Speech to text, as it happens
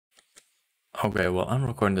Okay, well, I'm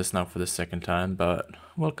recording this now for the second time, but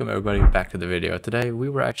welcome everybody back to the video. Today, we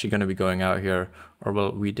were actually going to be going out here, or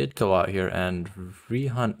well, we did go out here and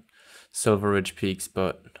re-hunt Silver Ridge Peaks,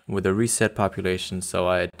 but with a reset population, so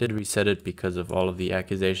I did reset it because of all of the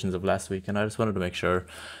accusations of last week, and I just wanted to make sure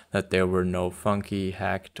that there were no funky,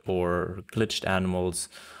 hacked, or glitched animals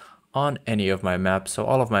on any of my maps. So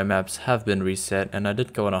all of my maps have been reset, and I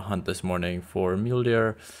did go on a hunt this morning for mule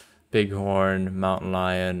deer, bighorn, mountain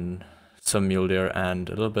lion, some mule deer, and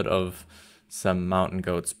a little bit of some mountain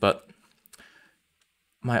goats, but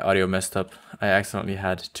my audio messed up. I accidentally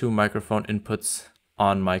had two microphone inputs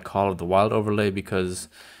on my Call of the Wild overlay because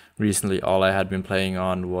recently all I had been playing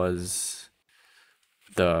on was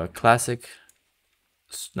the classic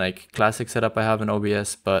setup I have in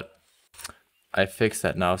OBS, but I fixed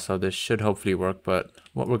that now, so this should hopefully work. But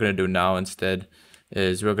what we're going to do now instead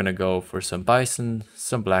is we're going to go for some bison,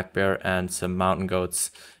 some black bear, and some mountain goats,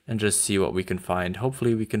 and just see what we can find.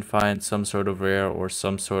 Hopefully we can find some sort of rare or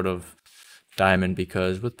some sort of diamond,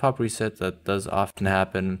 because with pop reset that does often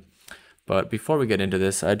happen. But before we get into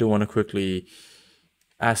this, I do want to quickly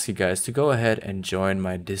ask you guys to go ahead and join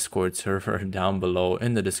my Discord server down below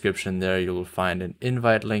in the description. There you will find an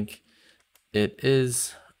invite link. It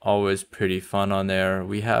is always pretty fun on there.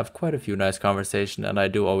 We have quite a few nice conversations, and I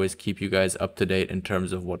do always keep you guys up to date in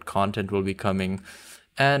terms of what content will be coming,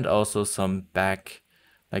 and also some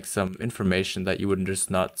some information that you would just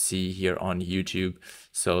not see here on YouTube.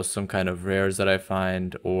 So some kind of rares that I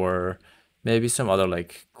find, or maybe some other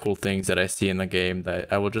cool things that I see in the game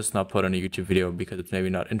that I will just not put on a YouTube video because it's maybe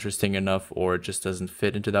not interesting enough, or it just doesn't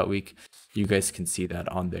fit into that week. You guys can see that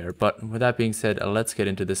on there. But with that being said, let's get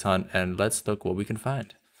into this hunt and let's look what we can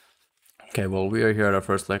find. Okay, well, we are here at our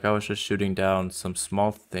first lake. I was just shooting down some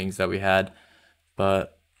small things that we had,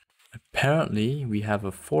 but apparently we have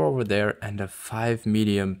a 4 over there and a 5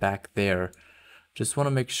 medium back there. Just want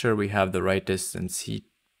to make sure we have the right distance. He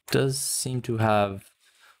does seem to have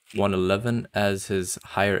 111 as his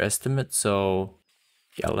higher estimate, so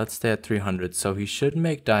yeah, let's stay at 300. So he should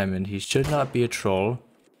make diamond. He should not be a troll,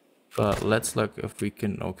 but let's look if we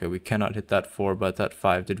can. Okay, we cannot hit that 4, but that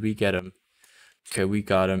 5, did we get him? Okay, we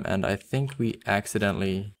got him, and I think we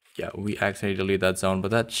accidentally deleted that zone, but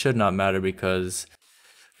that should not matter because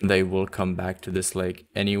they will come back to this lake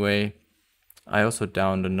anyway. I also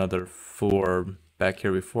downed another 4 back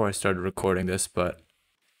here before I started recording this, but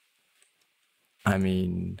I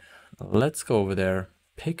mean, let's go over there,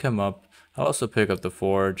 pick him up. I'll also pick up the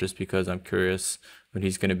 4 just because I'm curious what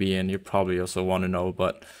he's going to be in. You probably also want to know,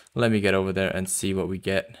 but let me get over there and see what we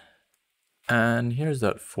get. And here's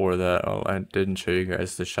that 4 that I didn't show you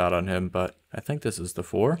guys the shot on him, but I think this is the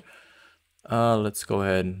 4. Let's go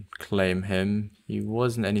ahead and claim him. He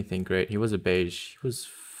wasn't anything great. He was a beige.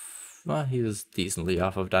 He was decently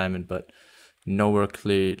off of diamond, but nowhere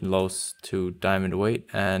close to diamond weight.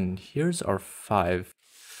 And here's our 5.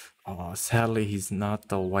 Oh, sadly he's not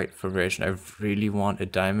the white fur variation. I really want a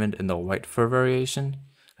diamond in the white fur variation.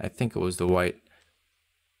 I think it was the white.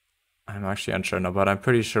 I'm actually unsure now, but I'm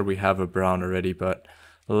pretty sure we have a brown already. But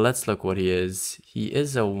let's look what he is. He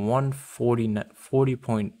is a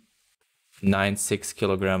 40.96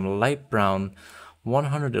 kilogram light brown,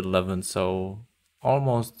 111, so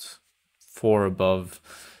almost 4 above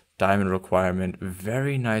diamond requirement.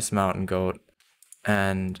 Very nice mountain goat,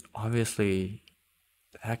 and obviously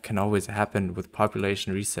that can always happen with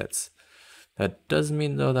population resets. That does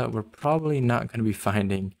mean though that we're probably not going to be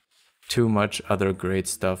finding too much other great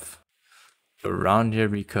stuff around here,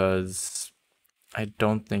 because I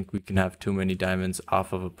don't think we can have too many diamonds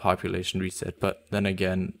off of a population reset. But then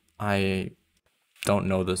again, I don't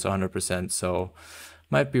know this 100%, so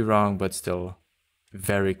might be wrong, but still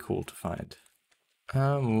very cool to find.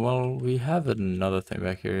 Well, we have another thing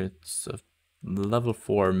back here. It's a level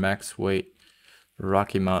 4 max weight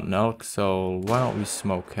Rocky Mountain elk, so why don't we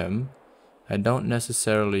smoke him? I don't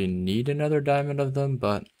necessarily need another diamond of them,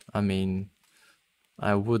 but I mean,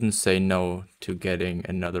 I wouldn't say no to getting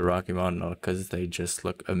another Rocky Mountain elk because they just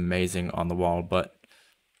look amazing on the wall. But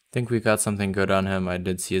I think we got something good on him. I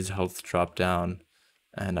did see his health drop down,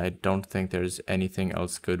 and I don't think there's anything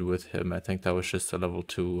else good with him. I think that was just a level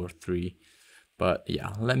 2 or 3. But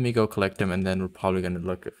yeah, let me go collect him, and then we're probably going to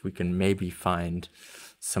look if we can maybe find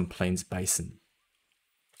some plains bison.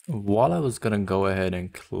 While I was going to go ahead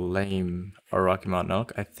and claim a Rocky Mountain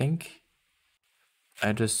elk, I think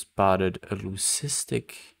I just spotted a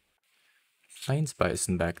Leucistic plains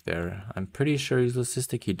bison back there. I'm pretty sure he's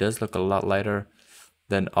Leucistic. He does look a lot lighter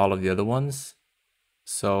than all of the other ones.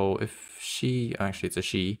 So if she, actually it's a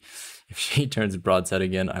she, if she turns broadside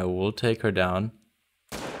again, I will take her down.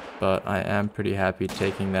 But I am pretty happy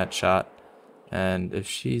taking that shot. And if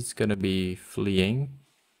she's gonna be fleeing,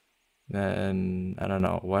 then I don't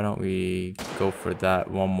know, why don't we go for that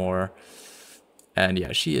one more? And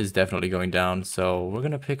yeah, she is definitely going down, so we're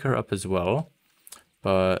gonna pick her up as well.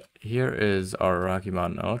 But here is our Rocky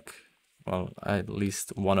Mountain elk. Well, at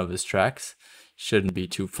least one of his tracks. Shouldn't be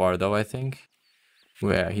too far though, I think.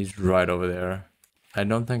 Yeah, he's right over there. I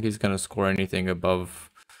don't think he's gonna score anything above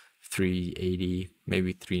 380,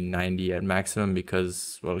 maybe 390 at maximum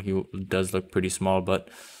because, well, he does look pretty small, but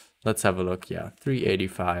let's have a look. Yeah,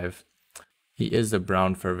 385. He is the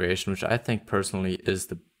brown fur variation, which I think personally is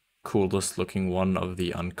the coolest looking one of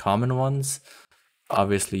the uncommon ones.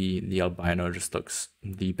 Obviously, the albino just looks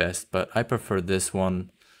the best, but I prefer this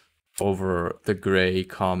one over the gray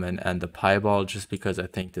common and the piebald just because I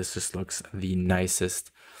think this just looks the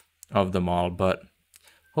nicest of them all. But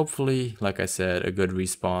hopefully, like I said, a good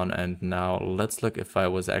respawn. And now let's look if I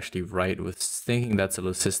was actually right with thinking that's a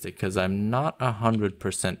leucistic, because I'm not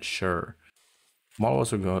 100% sure. While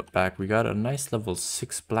also going back, we got a nice level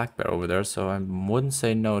 6 black bear over there, so I wouldn't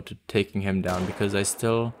say no to taking him down because I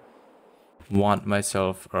still want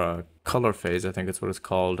myself a color phase, I think that's what it's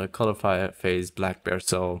called, a color phase black bear.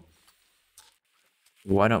 So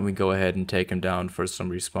why don't we go ahead and take him down for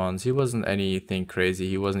some respawns? He wasn't anything crazy,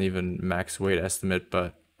 he wasn't even max weight estimate,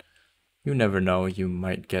 but you never know, you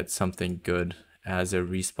might get something good as a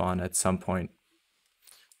respawn at some point.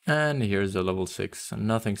 And here's a level 6,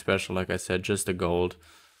 nothing special, like I said, just a gold.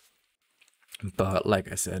 But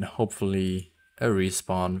like I said, hopefully a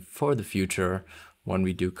respawn for the future when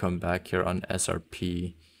we do come back here on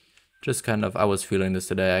SRP. Just kind of, I was feeling this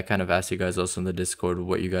today. I kind of asked you guys also in the Discord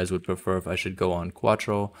what you guys would prefer, if I should go on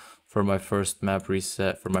Quattro for my first map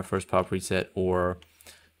reset, for my first pop reset, or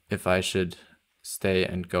if I should stay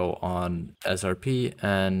and go on SRP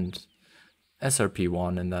and SRP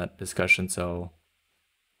won in that discussion. So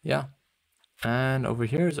yeah. And over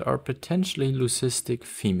here is our potentially leucistic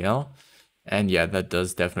female. And yeah, that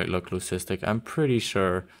does definitely look leucistic. I'm pretty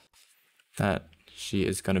sure that she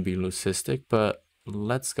is going to be leucistic, but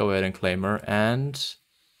let's go ahead and claim her. And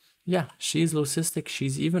yeah, she's leucistic.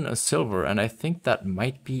 She's even a silver, and I think that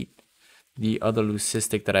might beat the other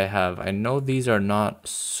leucistic that I have. I know these are not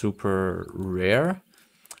super rare.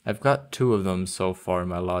 I've got 2 of them so far in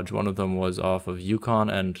my lodge. One of them was off of Yukon,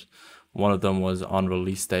 and one of them was on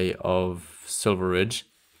release day of Silver Ridge.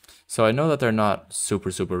 So I know that they're not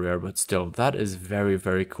super rare, but still, that is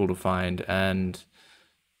very cool to find, and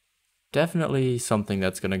definitely something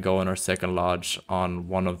that's going to go in our second lodge on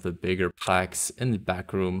one of the bigger plaques in the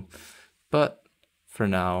back room. But for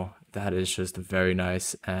now, that is just very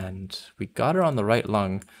nice, and we got her on the right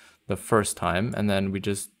lung the first time, and then we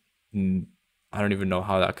just, I don't even know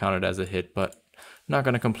how that counted as a hit, but not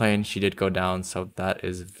going to complain, she did go down, so that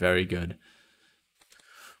is very good.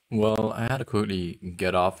 Well, I had to quickly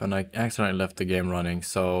get off and I accidentally left the game running,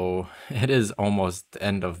 so it is almost the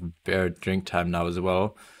end of bear drink time now as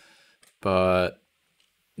well. But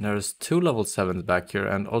there's 2 level 7s back here,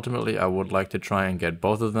 and ultimately I would like to try and get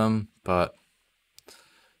both of them, but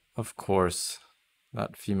of course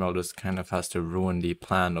that female just kind of has to ruin the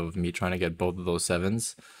plan of me trying to get both of those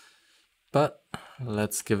 7s. But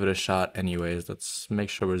let's give it a shot anyways. Let's make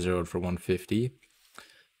sure we're zeroed for 150.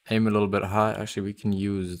 Aim a little bit high. Actually, we can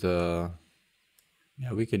use the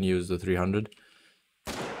 300.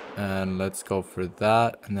 And let's go for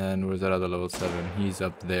that. And then where's that other level 7? He's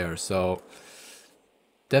up there. So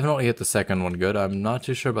definitely hit the second one good. I'm not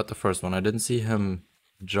too sure about the first one. I didn't see him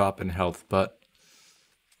drop in health, but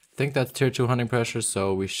I think that's tier 2 hunting pressure,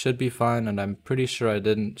 so we should be fine. And I'm pretty sure I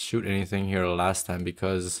didn't shoot anything here last time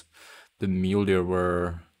because the mule deer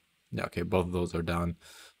were, yeah, okay, both of those are down.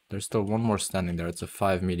 There's still one more standing there. It's a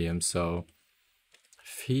 5 medium, so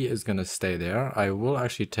if he is gonna stay there, I will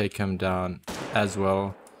actually take him down as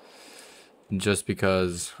well, just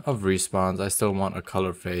because of respawns. I still want a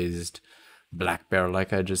color phased black bear,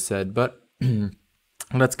 like I just said. But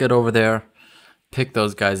let's get over there, pick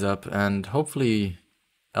those guys up, and hopefully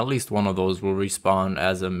at least one of those will respawn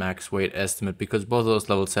as a max weight estimate, because both of those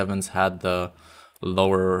level 7s had the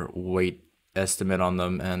lower weight estimate on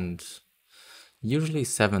them, and usually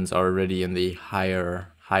 7s are already in the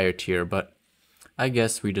higher tier, but I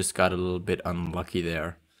guess we just got a little bit unlucky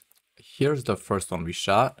there. Here's the first one we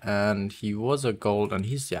shot, and he was a gold, and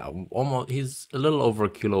he's, yeah, he's a little over a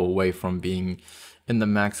kilo away from being in the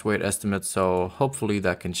max weight estimate, so hopefully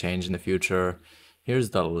that can change in the future.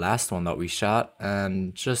 Here's the last one that we shot,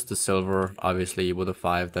 and just the silver, obviously with a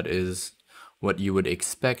 5, that is what you would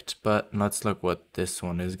expect, but let's look what this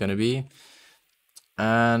one is gonna be.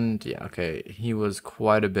 And yeah, okay, he was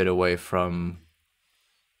quite a bit away from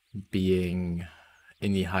being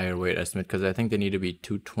in the higher weight estimate, because I think they need to be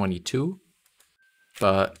 222.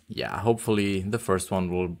 But yeah, hopefully the first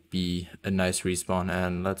one will be a nice respawn.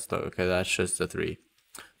 And let's look. Okay, that's just a 3.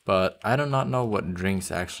 But I do not know what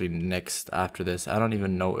drinks actually next after this. I don't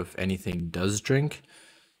even know if anything does drink.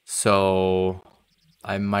 So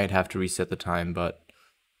I might have to reset the time, but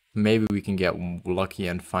maybe we can get lucky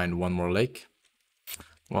and find one more lake.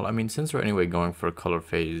 Well, I mean, since we're anyway going for a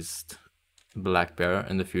color-phased black bear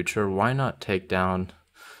in the future, why not take down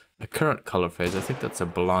a current color phase? I think that's a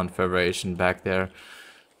blonde variation back there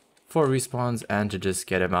for respawns and to just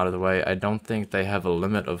get him out of the way. I don't think they have a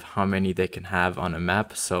limit of how many they can have on a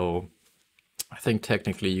map, so I think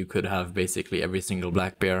technically you could have basically every single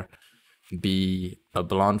black bear be a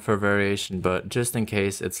blonde fur variation, but just in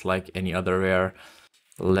case it's like any other rare,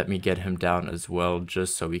 let me get him down as well,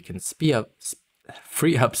 just so we can free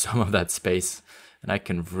up some of that space. And I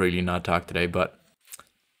can really not talk today, but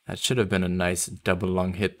that should have been a nice double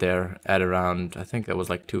lung hit there at around, I think that was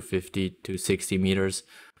like 250, 260 meters.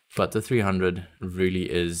 But the 300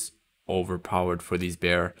 really is overpowered for these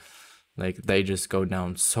bear. Like, they just go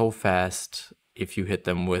down so fast if you hit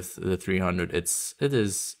them with the 300. It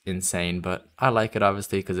is insane, but I like it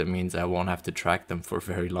obviously because it means I won't have to track them for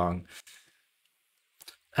very long.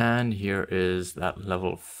 And here is that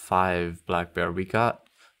level 5 black bear we got.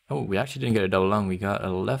 Oh, we actually didn't get a double lung. We got a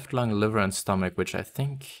left lung, liver, and stomach, which I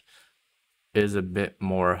think is a bit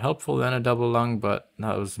more helpful than a double lung, but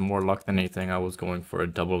that was more luck than anything. I was going for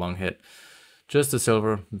a double lung hit. Just a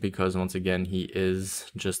silver, because once again, he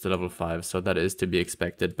is just a level 5, so that is to be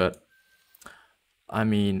expected. But, I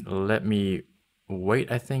mean, let me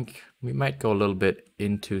wait. I think we might go a little bit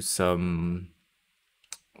into some,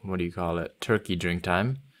 what do you call it, turkey drink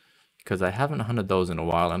time. Because I haven't hunted those in a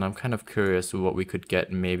while, and I'm kind of curious what we could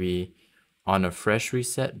get maybe on a fresh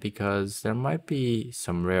reset, because there might be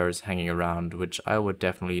some rares hanging around, which I would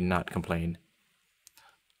definitely not complain.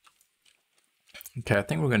 Okay, I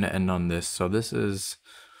think we're going to end on this. So this is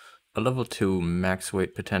a level 2 max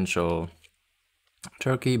weight potential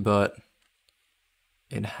turkey, but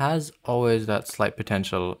it has always that slight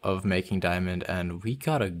potential of making diamond, and we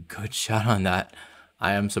got a good shot on that.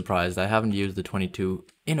 I am surprised. I haven't used the 22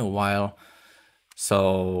 in a while,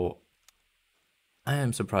 so I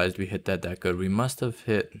am surprised we hit that good. We must have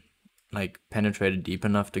hit, like, penetrated deep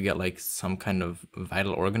enough to get like some kind of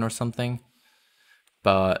vital organ or something,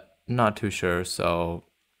 but not too sure. So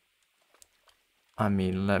I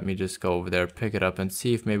mean, let me just go over there, pick it up, and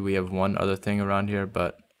see if maybe we have one other thing around here.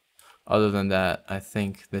 But other than that, I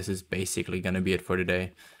think this is basically gonna be it for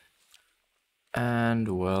today.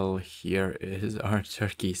 And well, here is our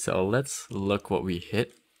turkey. So let's look what we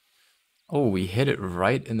hit. Oh, we hit it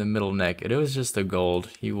right in the middle neck. It was just a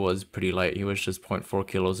gold. He was pretty light. He was just 0.4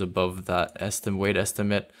 kilos above that weight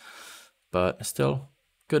estimate. But still,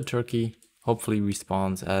 good turkey. Hopefully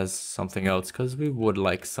respawns as something else, because we would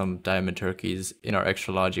like some diamond turkeys in our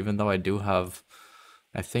extra lodge, even though I do have,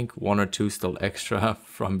 I think, 1 or 2 still extra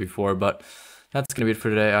from before. But that's going to be it for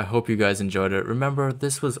today. I hope you guys enjoyed it. Remember,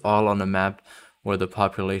 this was all on a map where the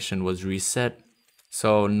population was reset.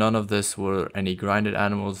 So none of this were any grinded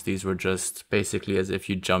animals. These were just basically as if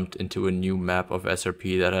you jumped into a new map of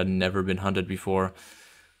SRP that had never been hunted before.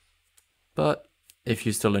 But if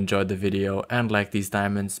you still enjoyed the video and like these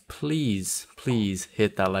diamonds, please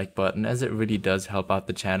hit that like button, as it really does help out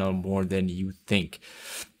the channel more than you think.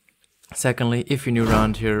 Secondly, if you're new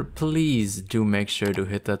around here, please do make sure to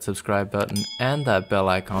hit that subscribe button and that bell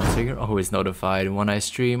icon so you're always notified when I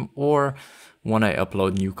stream or when I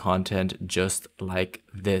upload new content just like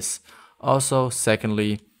this. Also,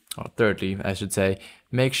 thirdly, I should say,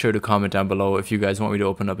 make sure to comment down below if you guys want me to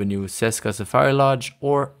open up a new Seska Safari Lodge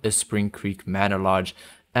or a Spring Creek Manor Lodge.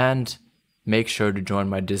 And make sure to join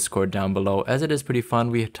my Discord down below, as it is pretty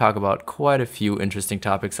fun. We talk about quite a few interesting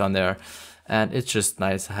topics on there, and it's just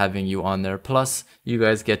nice having you on there. Plus, you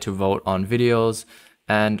guys get to vote on videos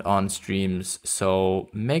and on streams, so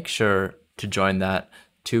make sure to join that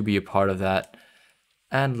to be a part of that.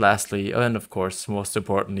 And lastly, and of course most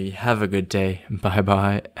importantly, have a good day. Bye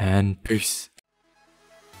bye and peace.